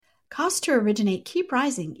Costs to originate keep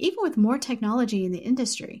rising, even with more technology in the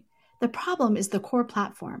industry. The problem is the core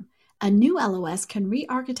platform. A new LOS can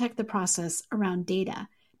re-architect the process around data,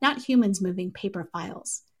 not humans moving paper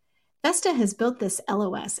files. Vesta has built this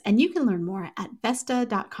LOS, and you can learn more at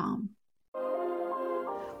Vesta.com.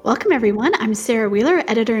 Welcome, everyone. I'm Sarah Wheeler,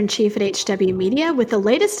 Editor-in-Chief at HW Media, with the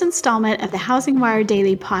latest installment of the Housing Wire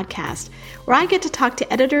Daily podcast, where I get to talk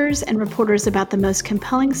to editors and reporters about the most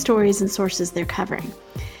compelling stories and sources they're covering.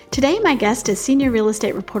 Today, my guest is senior real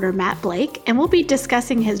estate reporter Matt Blake, and we'll be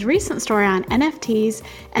discussing his recent story on NFTs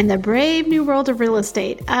and the brave new world of real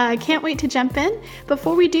estate. I can't wait to jump in.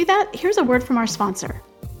 Before we do that, here's a word from our sponsor.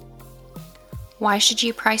 Why should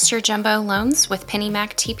you price your jumbo loans with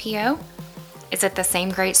PennyMac TPO? Is it the same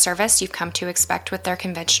great service you've come to expect with their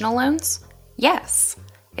conventional loans? Yes.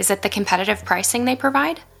 Is it the competitive pricing they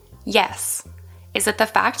provide? Yes. Is it the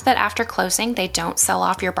fact that after closing, they don't sell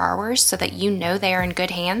off your borrowers so that you know they are in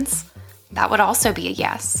good hands? That would also be a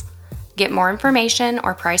yes. Get more information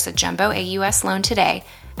or price a jumbo AUS loan today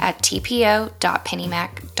at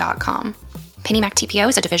tpo.pennymac.com. PennyMac TPO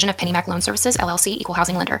is a division of PennyMac Loan Services, LLC, Equal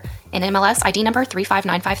Housing Lender. NMLS ID number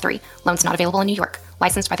 35953. Loans not available in New York.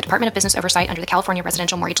 Licensed by the Department of Business Oversight under the California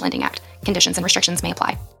Residential Mortgage Lending Act. Conditions and restrictions may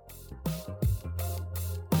apply.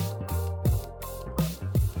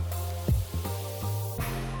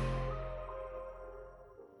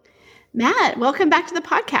 Matt, welcome back to the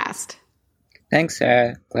podcast. Thanks,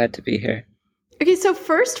 Sarah. Glad to be here. Okay, so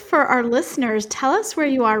first, for our listeners, tell us where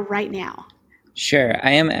you are right now. Sure.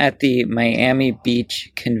 I am at the Miami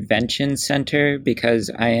Beach Convention Center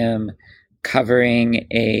because I am covering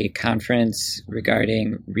a conference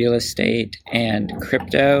regarding real estate and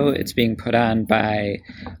crypto. It's being put on by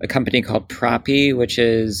a company called Proppy, which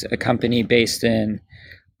is a company based in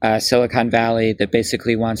Silicon Valley that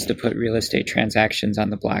basically wants to put real estate transactions on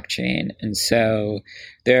the blockchain. And so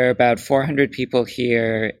there are about 400 people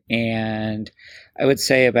here, and I would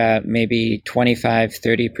say about maybe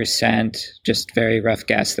 25-30%, just very rough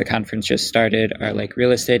guess, the conference just started, are like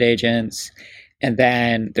real estate agents. And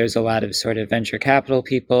then there's a lot of sort of venture capital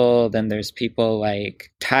people. Then there's people like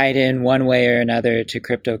tied in one way or another to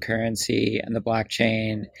cryptocurrency and the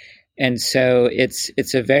blockchain. And so it's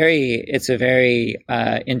a very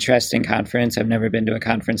interesting conference. I've never been to a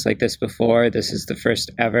conference like this before. This is the first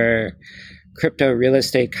ever crypto real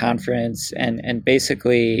estate conference, and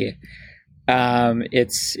basically,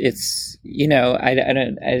 it's it's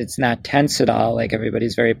not tense at all. Like,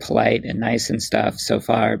 everybody's very polite and nice and stuff so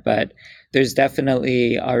far, but there's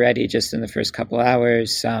definitely already, just in the first couple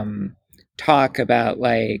hours, some talk about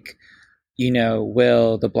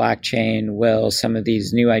will the blockchain, will some of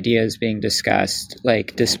these new ideas being discussed,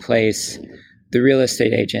 displace the real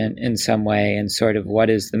estate agent in some way, and sort of what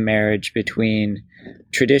is the marriage between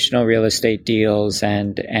traditional real estate deals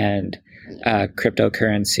and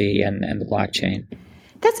cryptocurrency and the blockchain.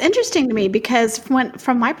 That's interesting to me because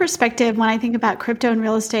from my perspective, when I think about crypto and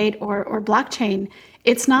real estate or blockchain,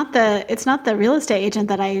 it's not the real estate agent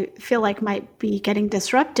that I feel like might be getting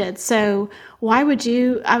disrupted. So why do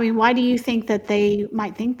you think that they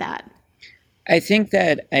might think that? I think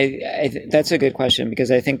that that's a good question, because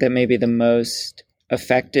I think that maybe the most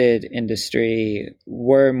affected industry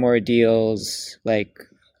were more deals like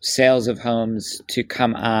sales of homes to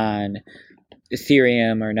come on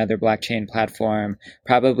Ethereum or another blockchain platform.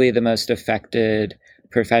 Probably the most affected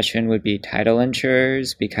profession would be title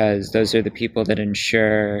insurers, because those are the people that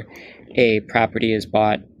insure a property is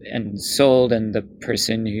bought and sold, and the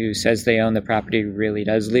person who says they own the property really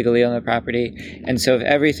does legally own the property. And so if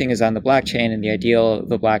everything is on the blockchain, and the ideal of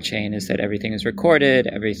the blockchain is that everything is recorded,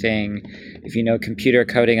 everything, if you know computer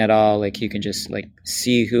coding at all, you can just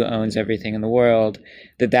see who owns everything in the world,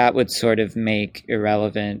 that would sort of make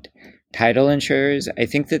irrelevant title insurers. I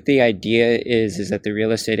think that the idea is that the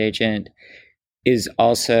real estate agent is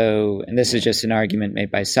also, and this is just an argument made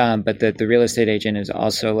by some, but that the real estate agent is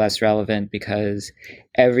also less relevant because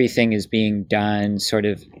everything is being done sort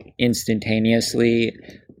of instantaneously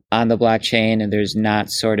on the blockchain, and there's not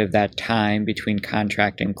sort of that time between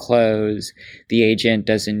contract and close. The agent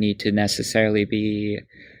doesn't need to necessarily be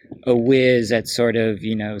a whiz at sort of,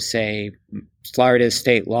 say, Florida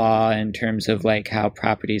state law in terms of how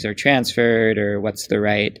properties are transferred or what's the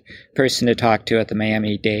right person to talk to at the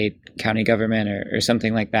Miami-Dade county government or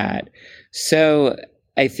something like that. So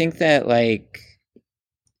I think that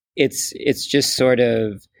it's just sort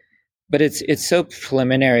of, but it's so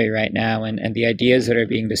preliminary right now, and the ideas that are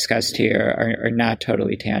being discussed here are not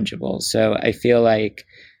totally tangible. So I feel like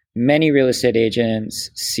many real estate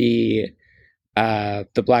agents see the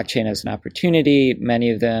blockchain as an opportunity.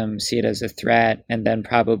 Many of them see it as a threat, and then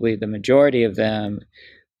probably the majority of them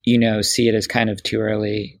see it as kind of too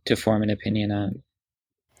early to form an opinion on.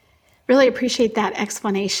 Really appreciate that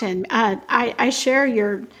explanation. I share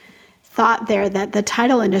your thought there that the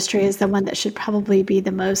title industry is the one that should probably be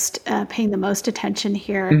the most paying the most attention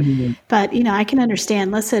here. Mm-hmm. But I can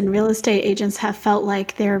understand. Listen, real estate agents have felt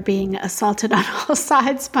like they're being assaulted on all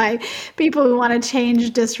sides by people who want to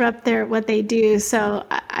change, disrupt what they do. So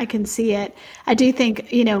I can see it. I do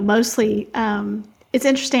think mostly. It's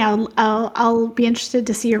interesting. I'll be interested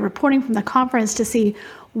to see your reporting from the conference to see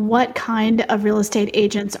what kind of real estate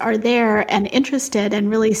agents are there and interested and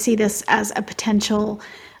really see this as a potential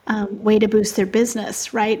way to boost their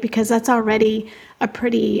business, right? Because that's already a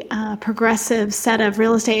pretty progressive set of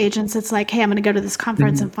real estate agents. It's like, hey, I'm going to go to this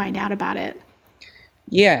conference Mm-hmm. and find out about it.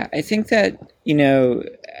 Yeah, I think that,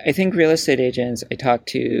 I think real estate agents, I talk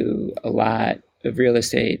to a lot of real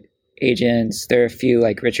estate agents. There are a few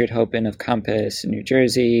like Richard Hopen of Compass in New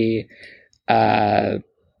Jersey.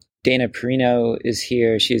 Dana Perino is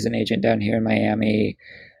here. She's an agent down here in Miami.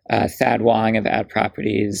 Thad Wong of Ad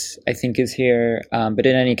Properties, I think, is here. But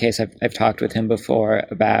in any case, I've talked with him before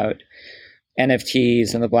about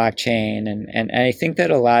NFTs and the blockchain. And I think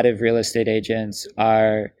that a lot of real estate agents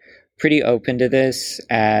are pretty open to this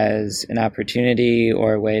as an opportunity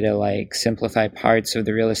or a way to like simplify parts of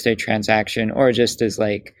the real estate transaction, or just as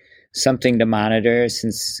like something to monitor,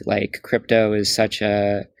 since like crypto is such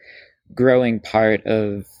a growing part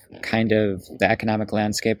of kind of the economic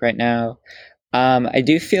landscape right now. I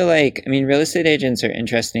do feel like, real estate agents are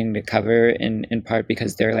interesting to cover in part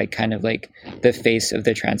because they're like kind of like the face of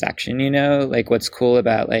the transaction, like what's cool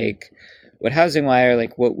about like what Housing Wire,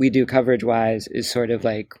 like what we do coverage wise is sort of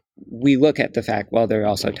like, we look at the fact, well, there are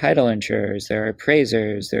also title insurers, there are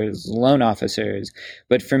appraisers, there's loan officers.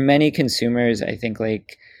 But for many consumers, I think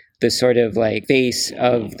like the sort of like face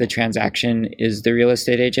of the transaction is the real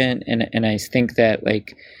estate agent. And I think that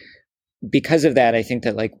like, because of that, I think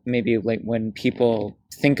that like maybe like when people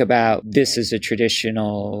think about this as a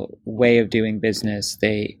traditional way of doing business,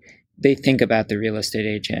 they think about the real estate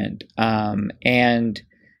agent. But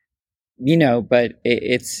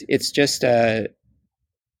it's just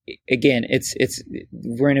again,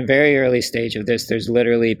 we're in a very early stage of this. There's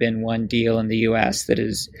literally been one deal in the US that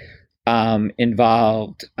is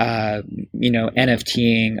involved,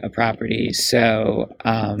 NFTing a property. So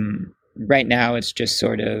right now it's just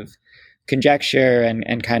sort of conjecture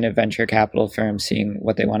and kind of venture capital firms seeing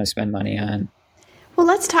what they want to spend money on. Well,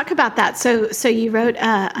 let's talk about that. So you wrote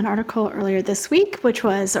an article earlier this week, which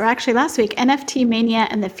was, or actually last week, NFT Mania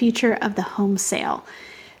and the Future of the Home Sale.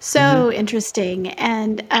 So interesting.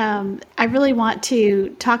 And I really want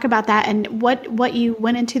to talk about that. And what you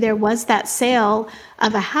went into there was that sale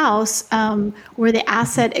of a house where the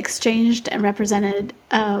asset exchanged and represented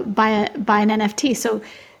by an NFT. So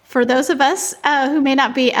for those of us who may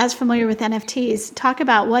not be as familiar with NFTs, talk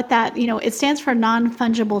about what that, it stands for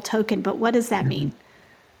non-fungible token, but what does that mean?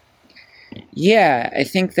 Yeah, I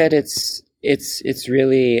think that it's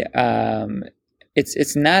really,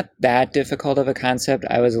 it's not that difficult of a concept.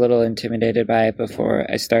 I was a little intimidated by it before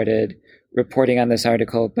I started reporting on this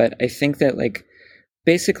article, but I think that like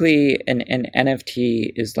basically an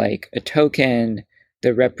NFT is like a token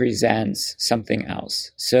that represents something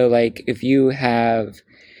else. So like if you have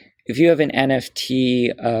an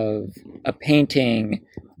NFT of a painting,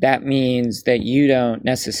 that means that you don't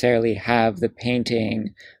necessarily have the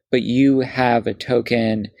painting, but you have a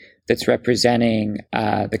token that's representing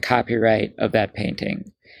the copyright of that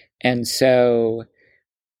painting. And so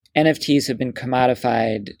NFTs have been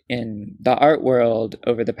commodified in the art world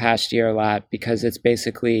over the past year a lot because it's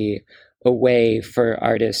basically a way for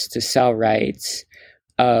artists to sell rights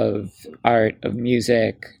of art, of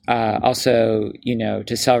music, also,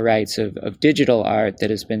 to sell rights of digital art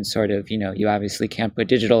that has been sort of, you obviously can't put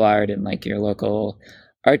digital art in like your local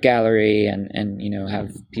art gallery and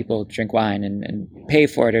have people drink wine and pay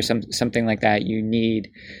for it or something like that. You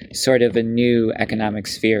need sort of a new economic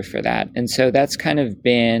sphere for that. And so that's kind of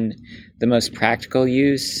been the most practical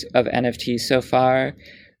use of NFTs so far.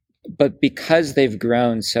 But because they've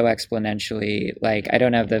grown so exponentially, like I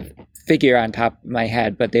don't have the figure on top of my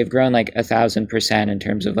head, but they've grown like 1,000% in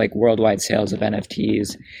terms of like worldwide sales of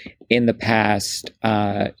NFTs in the past,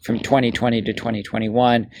 from 2020 to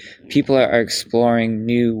 2021. People are exploring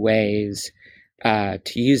new ways to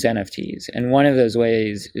use NFTs. And one of those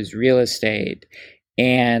ways is real estate.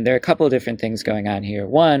 And there are a couple of different things going on here.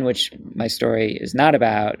 One, which my story is not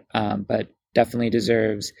about, but definitely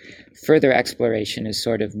deserves further exploration, is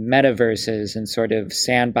sort of metaverses and sort of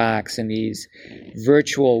sandbox and these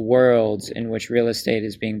virtual worlds in which real estate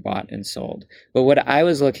is being bought and sold. But what I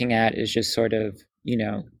was looking at is just sort of,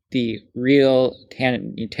 the real,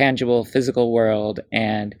 tangible, physical world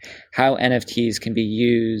and how NFTs can be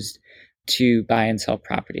used to buy and sell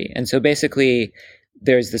property. And so basically,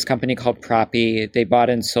 there's this company called Proppy. They bought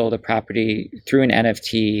and sold a property through an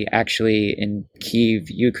NFT, actually in Kyiv,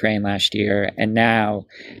 Ukraine last year. And now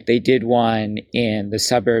they did one in the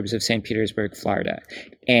suburbs of St. Petersburg, Florida.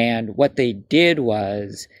 And what they did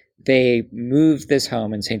was they moved this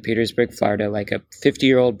home in St. Petersburg, Florida, like a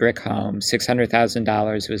 50-year-old brick home,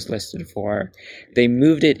 $600,000 was listed for. They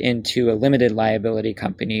moved it into a limited liability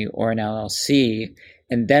company, or an LLC.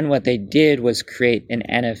 And then what they did was create an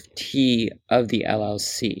NFT of the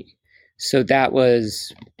LLC. So that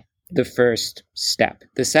was the first step.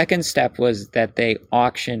 The second step was that they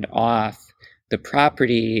auctioned off the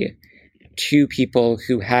property to people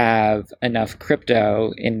who have enough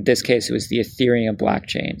crypto. In this case, it was the Ethereum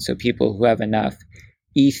blockchain. So people who have enough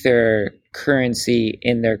Ether currency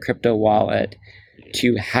in their crypto wallet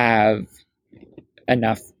to have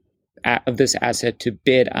enough of this asset to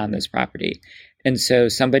bid on this property. And so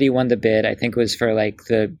somebody won the bid. I think it was for like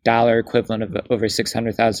the dollar equivalent of over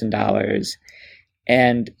 $600,000.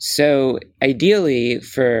 And so ideally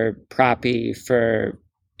for Proppy, for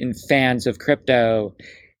fans of crypto,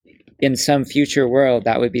 in some future world,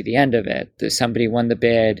 that would be the end of it. Somebody won the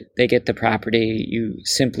bid, they get the property, you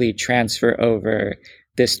simply transfer over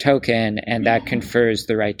this token, and that confers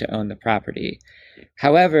the right to own the property.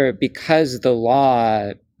 However, because the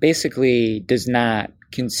law basically does not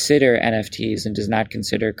consider NFTs and does not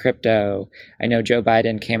consider crypto. I know Joe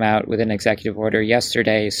Biden came out with an executive order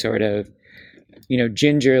yesterday, sort of,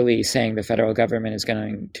 gingerly saying the federal government is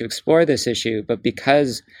going to explore this issue. But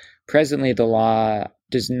because presently the law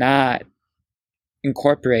does not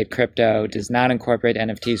incorporate crypto, does not incorporate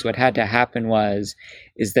NFTs, what had to happen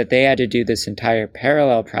is that they had to do this entire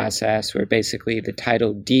parallel process where basically the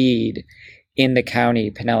title deed in the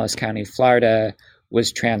county, Pinellas County, Florida,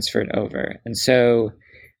 was transferred over. And so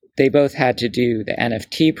they both had to do the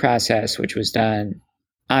NFT process, which was done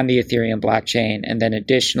on the Ethereum blockchain. And then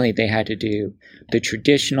additionally, they had to do the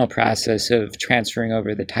traditional process of transferring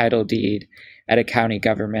over the title deed at a county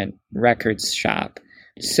government records shop.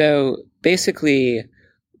 So basically,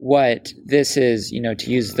 what this is, to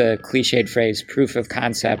use the cliched phrase, proof of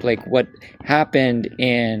concept, like what happened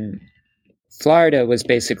in Florida was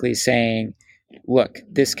basically saying, look,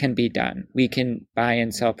 this can be done. We can buy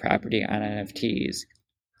and sell property on NFTs.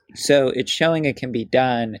 So it's showing it can be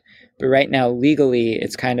done, but right now legally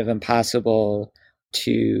it's kind of impossible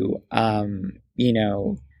to,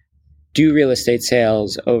 do real estate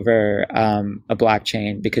sales over a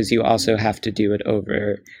blockchain, because you also have to do it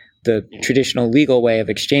over the traditional legal way of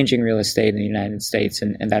exchanging real estate in the United States,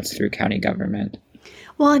 and that's through county government.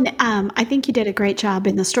 Well, and I think you did a great job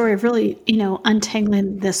in the story of really,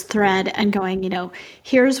 untangling this thread and going,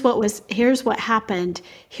 here's what happened.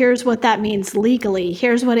 Here's what that means legally.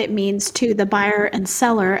 Here's what it means to the buyer and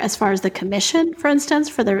seller as far as the commission, for instance,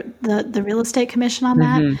 for the real estate commission on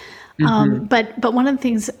that. Mm-hmm. But one of the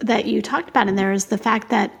things that you talked about in there is the fact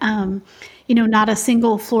that, not a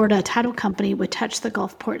single Florida title company would touch the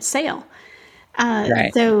Gulfport sale.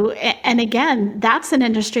 Right. So, and again, that's an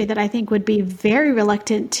industry that I think would be very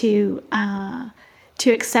reluctant to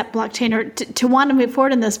accept blockchain, or to want to move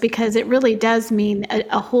forward in this, because it really does mean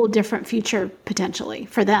a whole different future potentially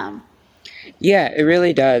for them. Yeah, it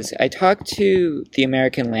really does. I talked to the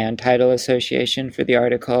American Land Title Association for the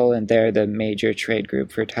article, and they're the major trade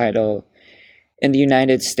group for title in the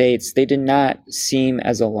United States. They did not seem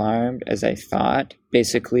as alarmed as I thought.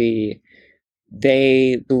 Basically,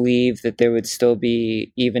 they believe that there would still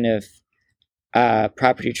be, even if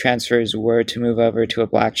property transfers were to move over to a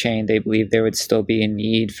blockchain, they believe there would still be a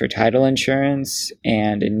need for title insurance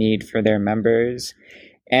and a need for their members.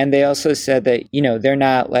 And they also said that, they're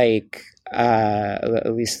not like,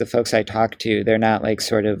 at least the folks I talked to, they're not like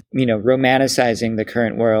sort of, romanticizing the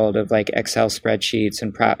current world of like Excel spreadsheets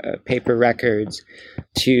and paper records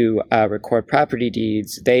to record property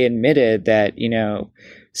deeds. They admitted that,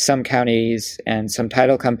 some counties and some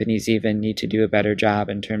title companies even need to do a better job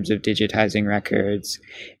in terms of digitizing records.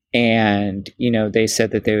 And, they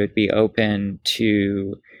said that they would be open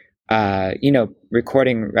to,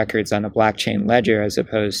 recording records on a blockchain ledger as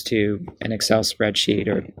opposed to an Excel spreadsheet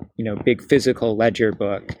or, big physical ledger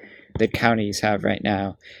book that counties have right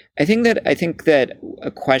now. I think that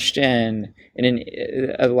a question and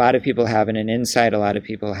a lot of people have, and an insight a lot of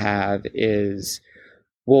people have is,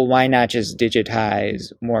 well, why not just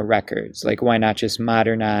digitize more records? Like, why not just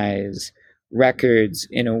modernize records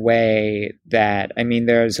in a way that,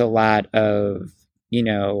 there's a lot of,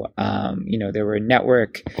 there were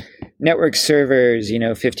network servers,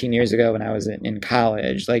 15 years ago when I was in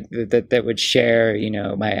college, like that would share,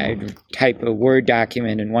 I'd type a Word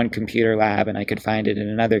document in one computer lab and I could find it in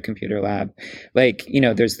another computer lab. Like,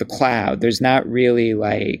 there's the cloud. There's not really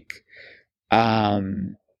like,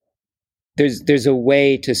 there's a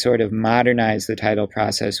way to sort of modernize the title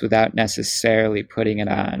process without necessarily putting it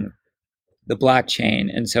on the blockchain.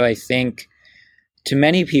 And so I think to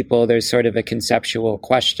many people, there's sort of a conceptual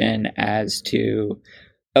question as to,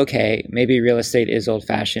 okay, maybe real estate is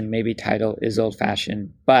old-fashioned, maybe title is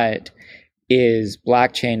old-fashioned, but is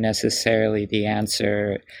blockchain necessarily the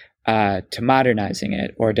answer to modernizing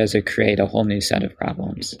it, or does it create a whole new set of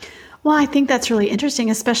problems? Well, I think that's really interesting,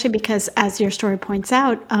 especially because, as your story points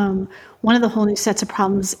out, one of the whole new sets of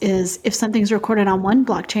problems is if something's recorded on one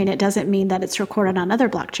blockchain, it doesn't mean that it's recorded on other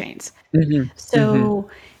blockchains. Mm-hmm. So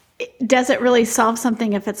does it really solve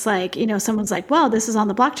something if it's like, someone's like, well, this is on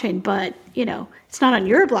the blockchain, but, it's not on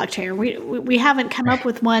your blockchain. We haven't come up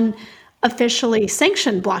with one officially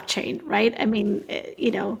sanctioned blockchain, right? I mean,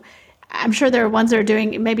 I'm sure there are ones that are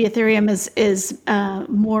doing, maybe Ethereum is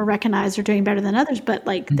more recognized or doing better than others, but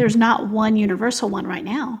like there's not one universal one right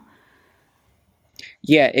now.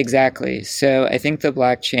 Yeah, exactly. So I think the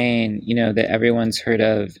blockchain, that everyone's heard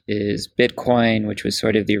of is Bitcoin, which was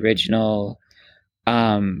sort of the original,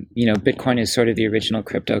 Bitcoin is sort of the original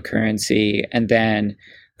cryptocurrency. And then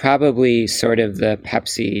probably sort of the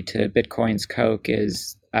Pepsi to Bitcoin's Coke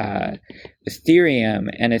is Ethereum.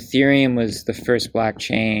 And Ethereum was the first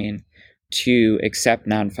blockchain to accept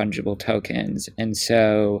non-fungible tokens. And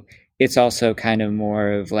so it's also kind of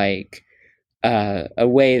more of like a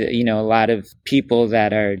way that, a lot of people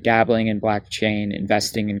that are dabbling in blockchain,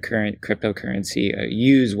 investing in current cryptocurrency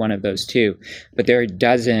use one of those too. But there are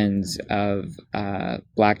dozens of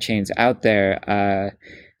blockchains out there.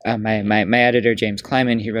 My editor, James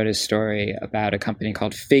Kleiman, he wrote a story about a company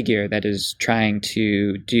called Figure that is trying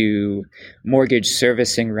to do mortgage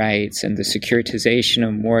servicing rights and the securitization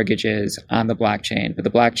of mortgages on the blockchain. But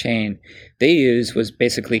the blockchain they use was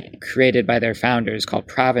basically created by their founders called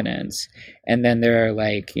Provenance. And then there are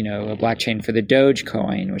like, a blockchain for the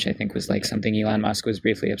Dogecoin, which I think was like something Elon Musk was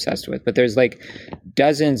briefly obsessed with. But there's like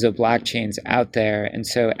dozens of blockchains out there. And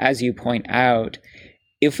so as you point out,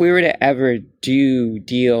 if we were to ever do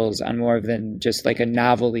deals on more than just like a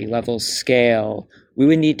novelty level scale, we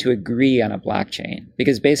would need to agree on a blockchain,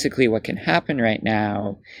 because basically what can happen right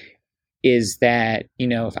now is that,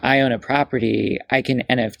 if I own a property, I can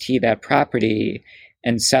NFT that property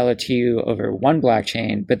and sell it to you over one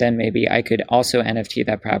blockchain, but then maybe I could also NFT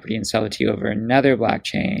that property and sell it to you over another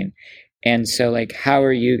blockchain. And so like, how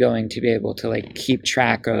are you going to be able to like keep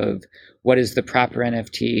track of what is the proper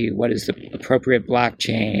NFT? What is the appropriate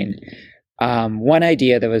blockchain? One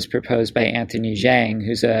idea that was proposed by Anthony Zhang,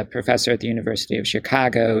 who's a professor at the University of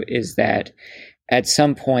Chicago, is that at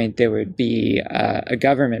some point there would be a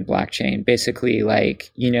government blockchain, basically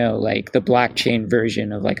like, like the blockchain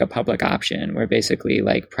version of like a public option, where basically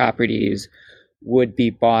like properties would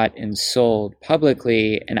be bought and sold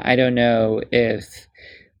publicly. And I don't know if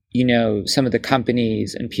some of the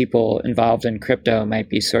companies and people involved in crypto might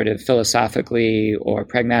be sort of philosophically or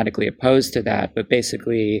pragmatically opposed to that. But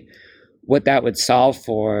basically, what that would solve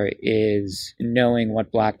for is knowing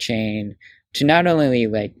what blockchain to not only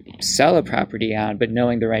like sell a property on, but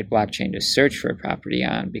knowing the right blockchain to search for a property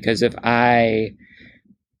on. Because if I,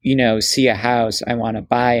 see a house, I want to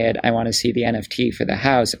buy it, I want to see the NFT for the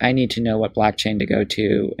house, I need to know what blockchain to go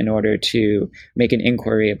to in order to make an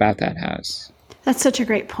inquiry about that house. That's such a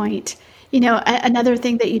great point. Another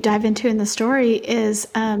thing that you dive into in the story is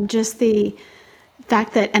just the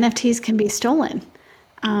fact that NFTs can be stolen.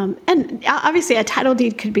 And obviously a title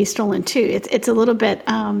deed could be stolen too. It's a little bit,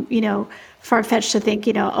 far-fetched to think,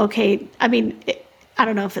 okay, I mean, I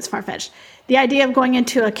don't know if it's far-fetched. The idea of going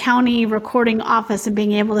into a county recording office and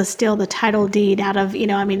being able to steal the title deed out of,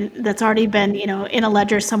 that's already been, in a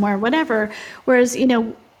ledger somewhere, whatever. Whereas,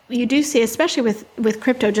 you do see, especially with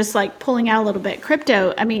crypto, just like pulling out a little bit,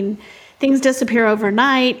 crypto, I mean, things disappear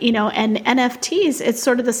overnight, and NFTs, it's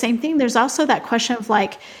sort of the same thing. There's also that question of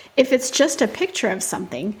like, if it's just a picture of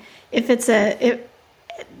something,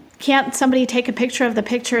 can't somebody take a picture of the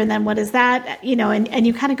picture and then what is that, and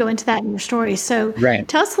you kind of go into that in your story. So right.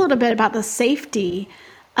 Tell us a little bit about the safety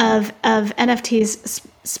of NFTs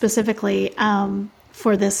specifically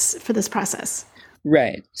for this process.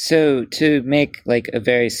 Right. So to make like a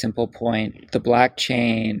very simple point, the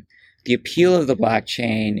appeal of the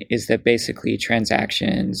blockchain is that basically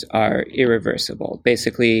transactions are irreversible.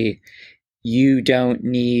 Basically, I don't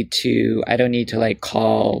need to like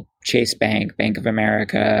call Chase Bank, Bank of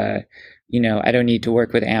America, I don't need to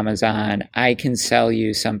work with Amazon. I can sell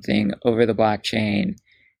you something over the blockchain.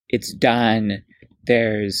 It's done.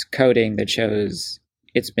 There's coding that shows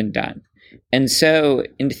it's been done. And so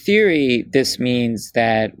in theory, this means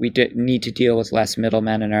that we need to deal with less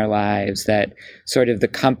middlemen in our lives, that sort of the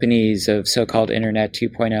companies of so-called Internet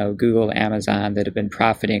 2.0, Google, Amazon, that have been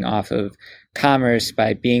profiting off of commerce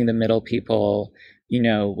by being the middle people,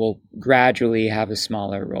 will gradually have a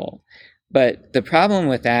smaller role. But the problem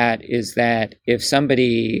with that is that if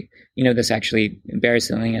somebody, this actually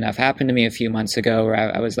embarrassingly enough happened to me a few months ago,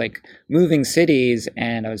 where I was like moving cities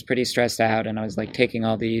and I was pretty stressed out, and I was like taking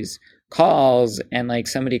all these calls, and like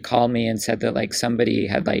somebody called me and said that like somebody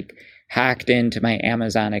had like hacked into my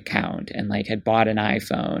Amazon account and like had bought an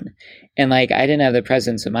iPhone. And like I didn't have the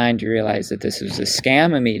presence of mind to realize that this was a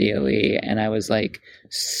scam immediately. And I was like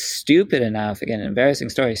stupid enough, again, an embarrassing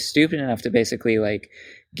story, stupid enough to basically like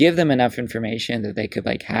give them enough information that they could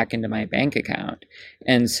like hack into my bank account.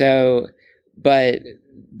 And so, but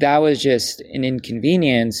that was just an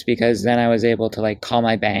inconvenience, because then I was able to like call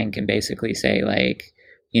my bank and basically say like,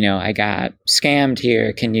 I got scammed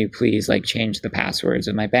here. Can you please like change the passwords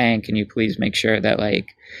of my bank? Can you please make sure that like,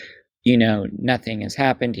 nothing has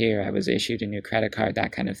happened here. I was issued a new credit card,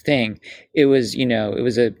 that kind of thing. It was, it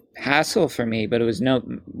was a hassle for me, but it was no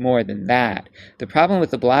more than that. The problem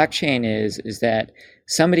with the blockchain is that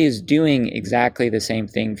somebody is doing exactly the same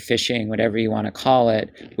thing, phishing, whatever you want to call it,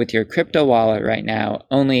 with your crypto wallet right now,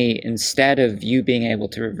 only instead of you being able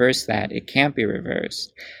to reverse that, it can't be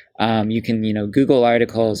reversed. You can, Google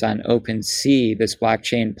articles on OpenSea, this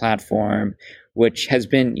blockchain platform, which has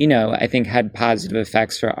been, I think had positive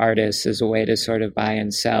effects for artists as a way to sort of buy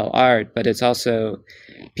and sell art. But it's also,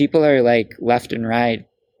 people are like left and right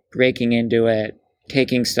breaking into it,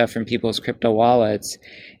 taking stuff from people's crypto wallets,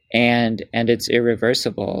 and it's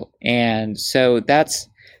irreversible. And so that's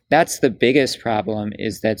the biggest problem,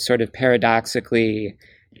 is that sort of paradoxically,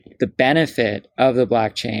 the benefit of the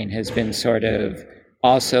blockchain has been sort of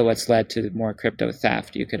also what's led to more crypto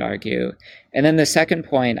theft, you could argue. And then the second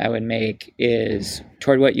point I would make is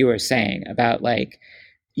toward what you were saying about like,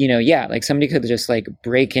 like somebody could just like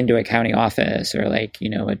break into a county office, or like,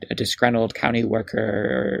 a disgruntled county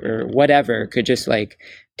worker or whatever could just like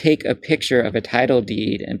take a picture of a title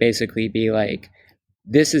deed and basically be like,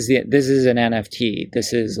 this is an NFT.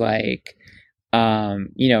 This is like,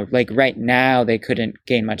 like right now they couldn't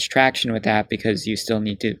gain much traction with that because you still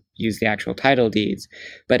need to use the actual title deeds.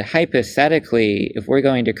 But hypothetically, if we're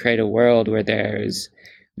going to create a world where there's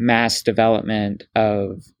mass development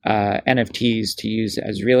of NFTs to use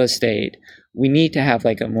as real estate, we need to have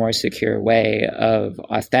like a more secure way of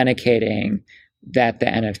authenticating that the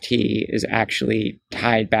NFT is actually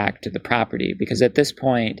tied back to the property. Because at this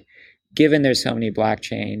point, given there's so many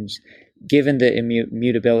blockchains, given the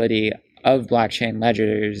immutability of blockchain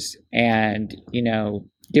ledgers, and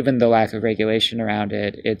given the lack of regulation around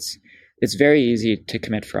it, it's very easy to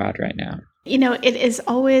commit fraud right now. It is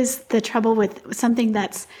always the trouble with something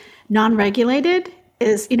that's non-regulated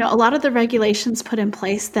is, a lot of the regulations put in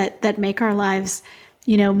place that make our lives,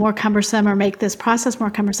 more cumbersome, or make this process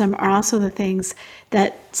more cumbersome, are also the things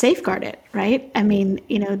that safeguard it, right? I mean,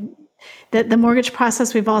 the mortgage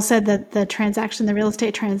process, we've all said that the real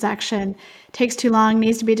estate transaction takes too long,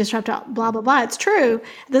 needs to be disrupted, blah, blah, blah. It's true.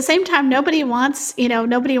 At the same time, nobody wants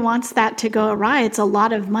that to go awry. It's a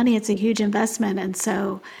lot of money. It's a huge investment. And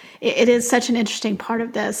so it is such an interesting part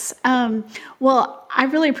of this. Well, I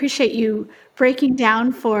really appreciate you breaking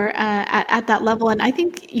down at that level. And I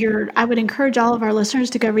think I would encourage all of our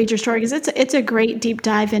listeners to go read your story, because it's a great deep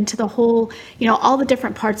dive into the whole, all the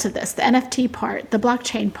different parts of this, the NFT part, the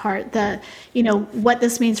blockchain part, the, what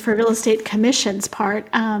this means for real estate commissions part.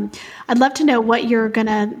 I'd love to know what you're going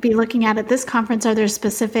to be looking at this conference. Are there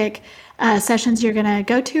specific sessions you're going to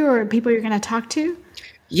go to, or people you're going to talk to?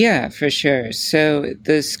 Yeah, for sure. So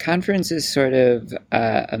this conference is sort of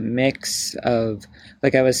a mix of,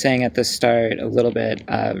 like I was saying at the start a little bit,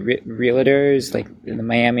 realtors, like the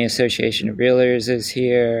Miami Association of Realtors is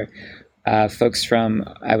here. Folks from,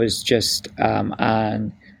 I was just not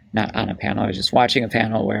on a panel, I was just watching a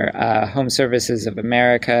panel where Home Services of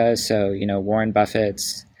America, so, Warren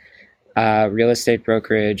Buffett's real estate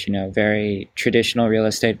brokerage, very traditional real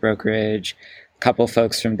estate brokerage. Couple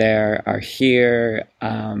folks from there are here.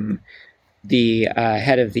 The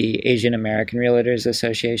head of the Asian American Realtors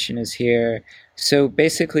Association is here. So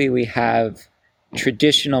basically we have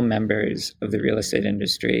traditional members of the real estate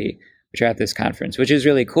industry which are at this conference, which is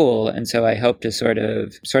really cool. And so I hope to sort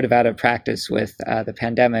of out of practice with the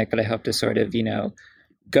pandemic, but I hope to sort of,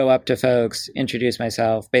 go up to folks, introduce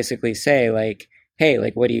myself, basically say like, hey,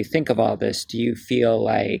 like, what do you think of all this? Do you feel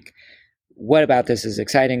like what about this is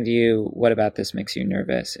exciting to you? What about this makes you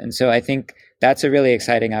nervous? And so I think that's a really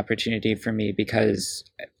exciting opportunity for me, because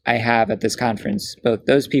I have at this conference both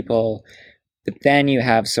those people, but then you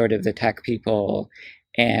have sort of the tech people,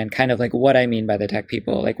 and kind of like what I mean by the tech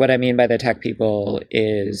people. Like what I mean by the tech people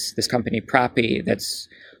is this company Proppy that's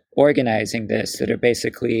organizing this, that are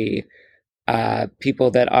basically people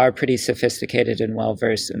that are pretty sophisticated and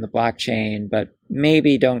well-versed in the blockchain, but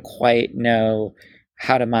maybe don't quite know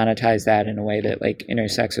how to monetize that in a way that like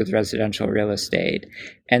intersects with residential real estate.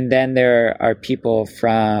 And then there are people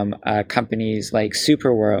from companies like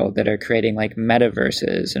Superworld that are creating like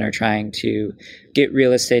metaverses and are trying to get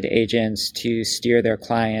real estate agents to steer their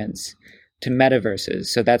clients to metaverses.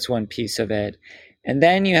 So that's one piece of it. And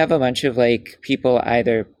then you have a bunch of like people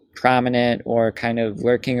either prominent or kind of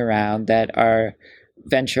lurking around that are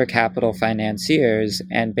venture capital financiers,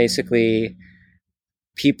 and basically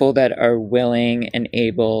people that are willing and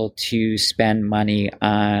able to spend money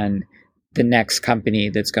on the next company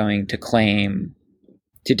that's going to claim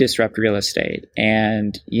to disrupt real estate.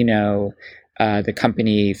 And, the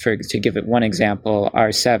company, to give it one example,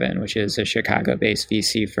 R7, which is a Chicago-based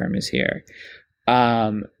VC firm, is here.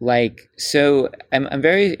 So I'm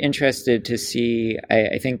very interested to see.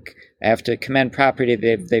 I think I have to commend Property.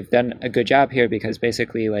 They've done a good job here, because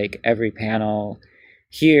basically like every panel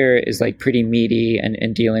here is like pretty meaty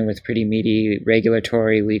and dealing with pretty meaty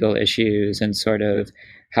regulatory legal issues and sort of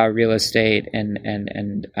how real estate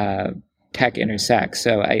and tech intersect.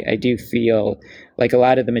 So I do feel like a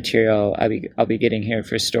lot of the material I'll be getting here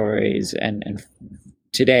for stories and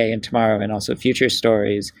today and tomorrow, and also future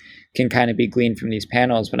stories, can kind of be gleaned from these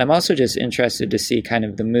panels. But I'm also just interested to see kind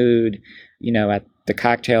of the mood, at the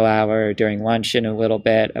cocktail hour, during lunch, in a little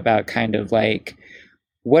bit, about kind of like,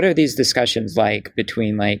 what are these discussions like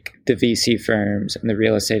between like the VC firms and the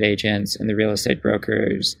real estate agents and the real estate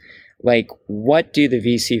brokers? Like, what do the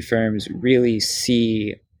VC firms really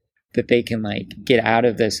see that they can like get out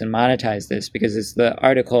of this and monetize this? Because it's the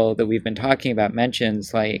article that we've been talking about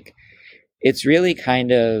mentions, like, it's really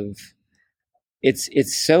kind of,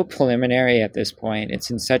 it's so preliminary at this point. It's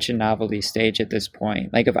in such a novelty stage at this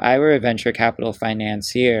point. Like if I were a venture capital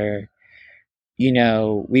financier,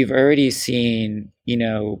 we've already seen,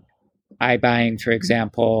 iBuying, for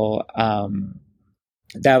example,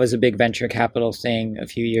 that was a big venture capital thing a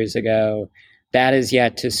few years ago. That is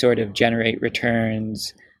yet to sort of generate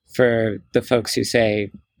returns for the folks who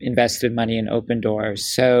say invested money in Open Doors.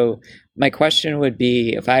 So my question would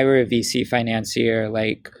be, if I were a VC financier,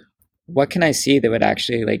 like, what can I see that would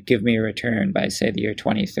actually like give me a return by, say, the year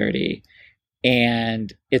 2030?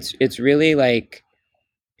 And it's really like,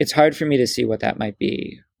 it's hard for me to see what that might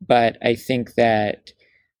be. But I think that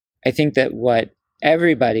what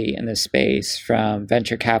everybody in this space, from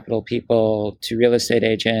venture capital people to real estate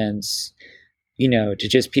agents, to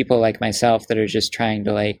just people like myself that are just trying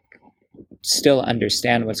to like still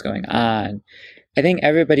understand what's going on, I think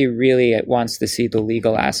everybody really wants to see the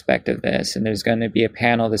legal aspect of this. And there's going to be a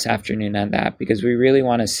panel this afternoon on that, because we really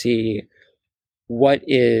want to see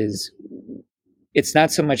it's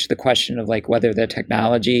not so much the question of like whether the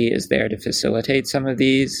technology is there to facilitate some of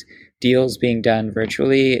these deals being done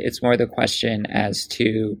virtually. It's more the question as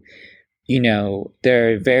to,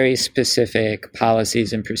 there are very specific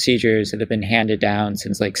policies and procedures that have been handed down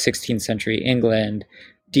since like 16th century England,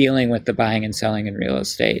 dealing with the buying and selling in real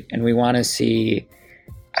estate. And we want to see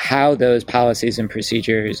how those policies and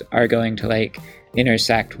procedures are going to like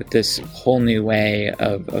intersect with this whole new way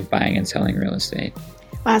of buying and selling real estate.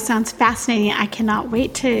 Wow, sounds fascinating. I cannot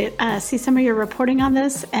wait to see some of your reporting on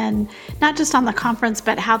this, and not just on the conference,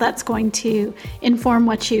 but how that's going to inform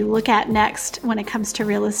what you look at next when it comes to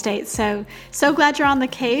real estate. So glad you're on the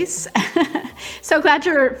case. So glad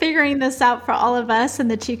you're figuring this out for all of us,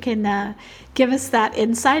 and that you can give us that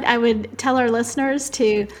insight. I would tell our listeners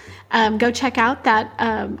to go check out that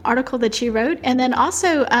article that you wrote. And then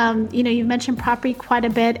also, you mentioned property quite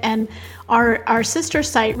a bit, and our sister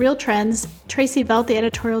site, Real Trends, Tracy Velt, the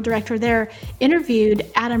editorial director there, interviewed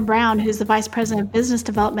Adam Brown, who's the vice president of business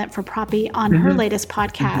development for Proppy, on her latest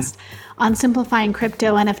podcast on simplifying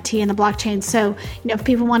crypto, NFT, and the blockchain. So, if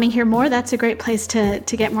people want to hear more, that's a great place to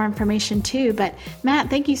get more information too. But Matt,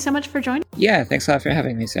 thank you so much for joining. Yeah, thanks a lot for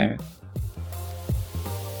having me, Sarah.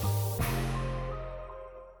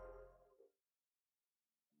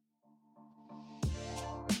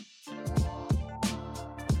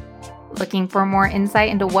 Looking for more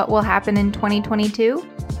insight into what will happen in 2022?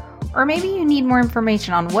 Or maybe you need more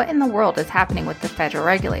information on what in the world is happening with the federal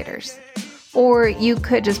regulators. Or you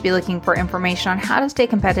could just be looking for information on how to stay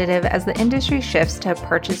competitive as the industry shifts to a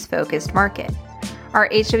purchase-focused market. Our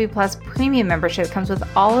HW Plus Premium membership comes with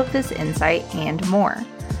all of this insight and more.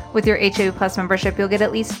 With your HW Plus membership, you'll get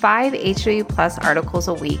at least 5 HW Plus articles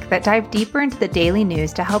a week that dive deeper into the daily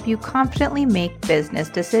news to help you confidently make business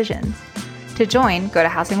decisions. To join, go to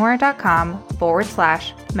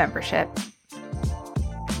housingwire.com/membership.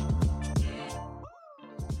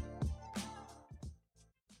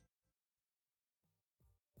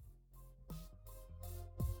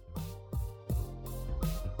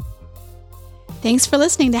 Thanks for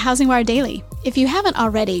listening to Housing Wire Daily. If you haven't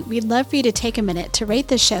already, we'd love for you to take a minute to rate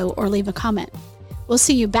the show or leave a comment. We'll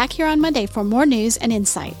see you back here on Monday for more news and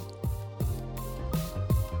insight.